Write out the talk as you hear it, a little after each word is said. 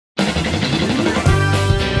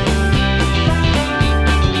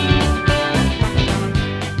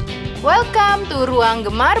to Ruang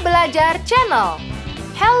Gemar Belajar channel.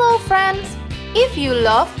 Hello friends, if you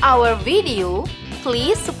love our video,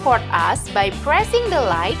 please support us by pressing the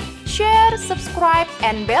like, share, subscribe,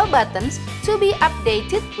 and bell buttons to be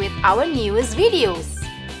updated with our newest videos.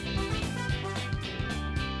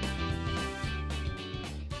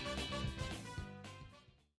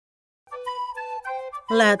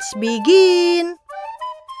 Let's begin!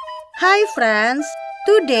 Hi friends!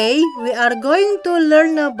 Today we are going to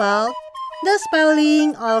learn about the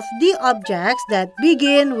spelling of the objects that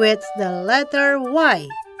begin with the letter Y.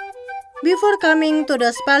 Before coming to the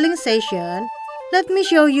spelling session, let me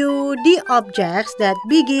show you the objects that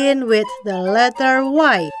begin with the letter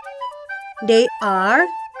Y. They are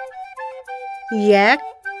yak,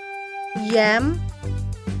 yam,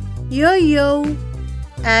 yo-yo,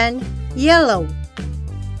 and yellow.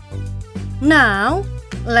 Now,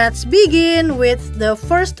 let's begin with the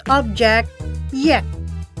first object, yak.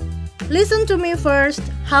 Listen to me first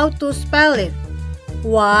how to spell it.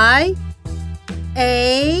 Y-A-K.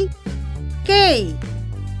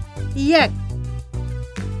 Yak.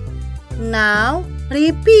 Now,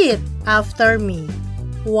 repeat after me.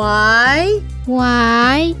 Y-A-K.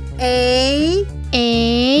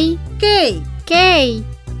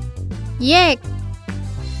 Yak.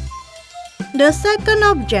 The second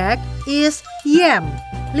object is yam.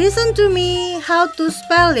 Listen to me how to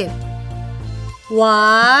spell it.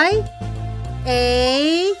 Y-A-M.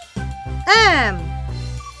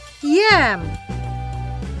 Yam.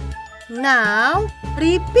 Now,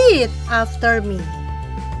 repeat after me.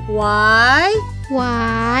 Y-A-M.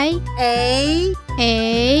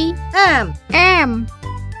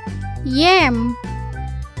 Yam.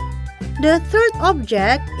 The third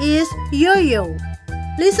object is yo-yo.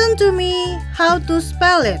 Listen to me how to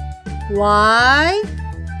spell it. Y-O-Y-O.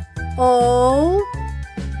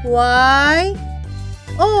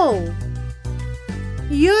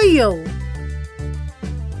 Yo-yo.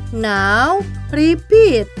 Now,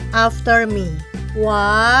 repeat after me.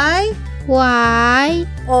 Y-O-Y-O.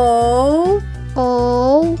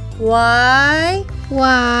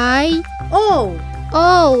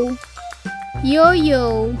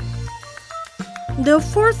 Yo-yo. The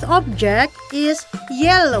fourth object is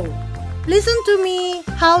yellow. Listen to me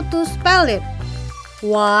how to spell it.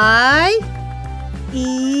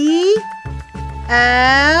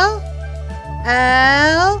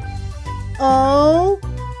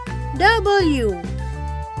 Y-E-L-L-O-W.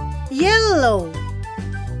 Yellow.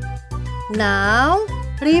 Now,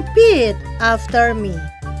 repeat after me.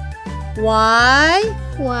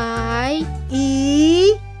 Y-E-L-L-O-W.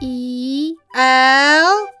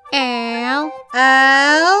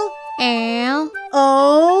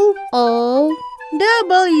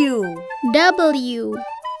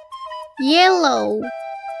 Yellow.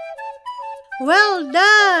 Well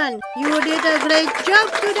done! You did a great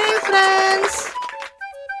job today, friends!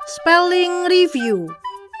 Spelling review.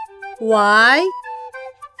 Y-A-K.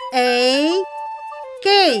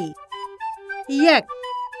 Yak.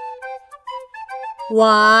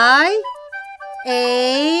 Y-A-M.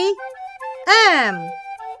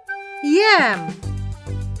 Yam.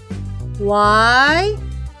 Y-O-Y-O.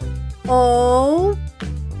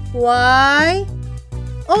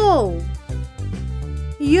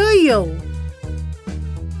 Yo-yo.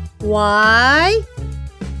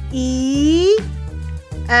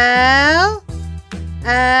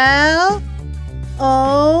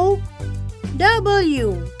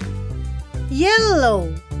 Y-E-L-L-O-W.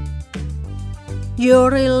 Yellow.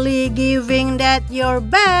 You're really giving that your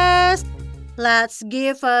best. Let's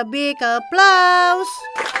give a big applause.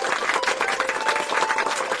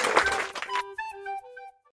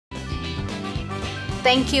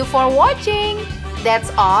 Thank you for watching.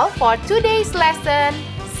 That's all for today's lesson.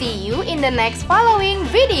 See you in the next following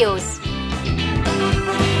videos.